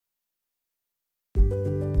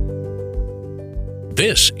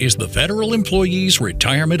This is the Federal Employees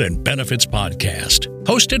Retirement and Benefits Podcast,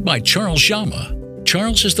 hosted by Charles Jama.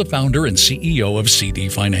 Charles is the founder and CEO of CD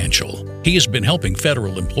Financial. He has been helping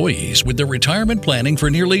federal employees with their retirement planning for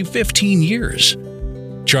nearly 15 years.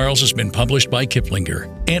 Charles has been published by Kiplinger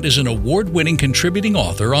and is an award-winning contributing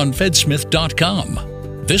author on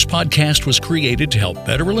fedsmith.com. This podcast was created to help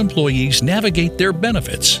federal employees navigate their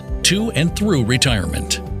benefits to and through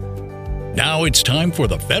retirement. Now it's time for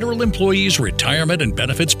the Federal Employees Retirement and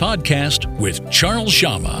Benefits Podcast with Charles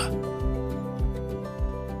Jama.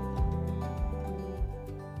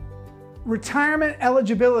 Retirement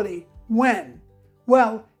eligibility, when?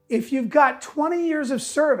 Well, if you've got 20 years of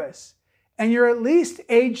service and you're at least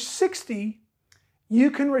age 60,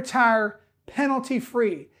 you can retire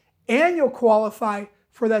penalty-free and you'll qualify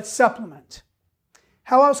for that supplement.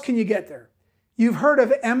 How else can you get there? You've heard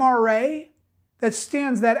of MRA? That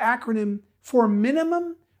stands, that acronym, for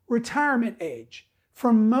minimum retirement age.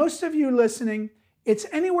 For most of you listening, it's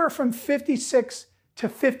anywhere from 56 to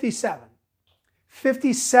 57.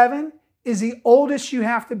 57 is the oldest you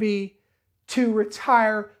have to be to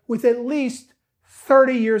retire with at least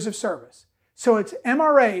 30 years of service. So it's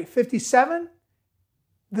MRA 57,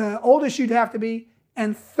 the oldest you'd have to be,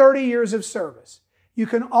 and 30 years of service. You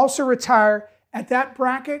can also retire at that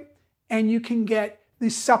bracket and you can get the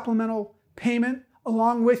supplemental payment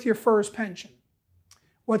along with your first pension.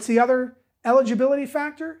 What's the other eligibility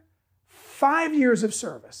factor? 5 years of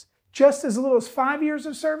service. Just as little as 5 years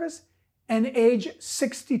of service and age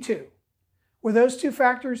 62. With those two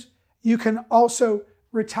factors, you can also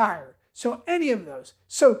retire. So any of those.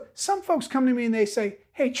 So some folks come to me and they say,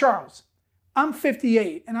 hey, Charles, I'm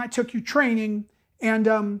 58 and I took your training and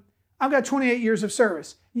I've got 28 years of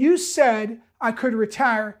service. You said I could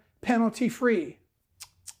retire penalty-free.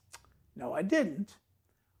 No, I didn't.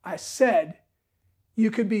 I said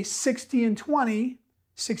you could be 60 and 20,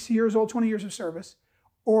 60 years old, 20 years of service,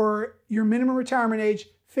 or your minimum retirement age,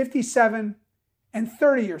 57 and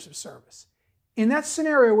 30 years of service. In that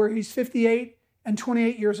scenario where he's 58 and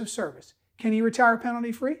 28 years of service, can he retire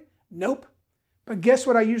penalty-free? Nope. But guess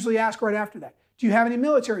what I usually ask right after that? Do you have any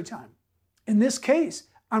military time? In this case,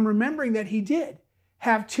 I'm remembering that he did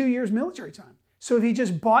have 2 years military time. So if he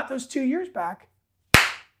just bought those 2 years back,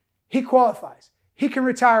 he qualifies. He can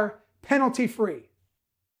retire penalty-free.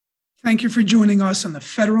 Thank you for joining us on the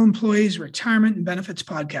Federal Employees Retirement and Benefits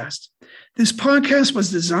Podcast. This podcast was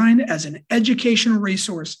designed as an educational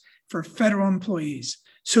resource for federal employees.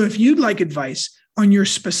 So if you'd like advice on your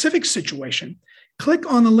specific situation, click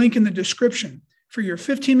on the link in the description for your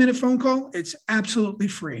 15-minute phone call. It's absolutely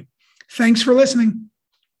free. Thanks for listening.